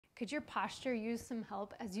Could your posture use some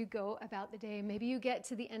help as you go about the day? Maybe you get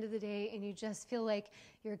to the end of the day and you just feel like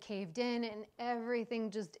you're caved in and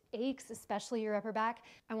everything just aches, especially your upper back.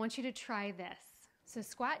 I want you to try this. So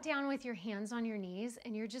squat down with your hands on your knees,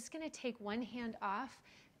 and you're just gonna take one hand off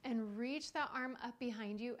and reach that arm up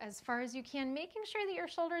behind you as far as you can, making sure that your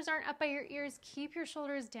shoulders aren't up by your ears. Keep your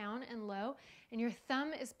shoulders down and low, and your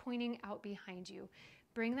thumb is pointing out behind you.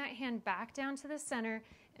 Bring that hand back down to the center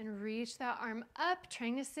and reach that arm up,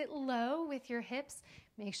 trying to sit low with your hips.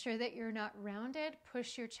 Make sure that you're not rounded.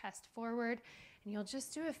 Push your chest forward, and you'll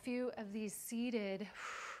just do a few of these seated,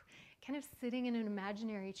 kind of sitting in an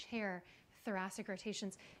imaginary chair, thoracic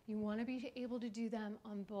rotations. You want to be able to do them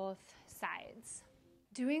on both sides.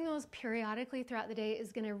 Doing those periodically throughout the day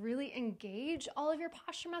is going to really engage all of your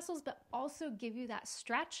posture muscles, but also give you that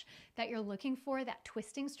stretch that you're looking for, that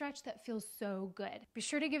twisting stretch that feels so good. Be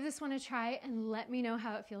sure to give this one a try and let me know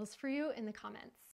how it feels for you in the comments.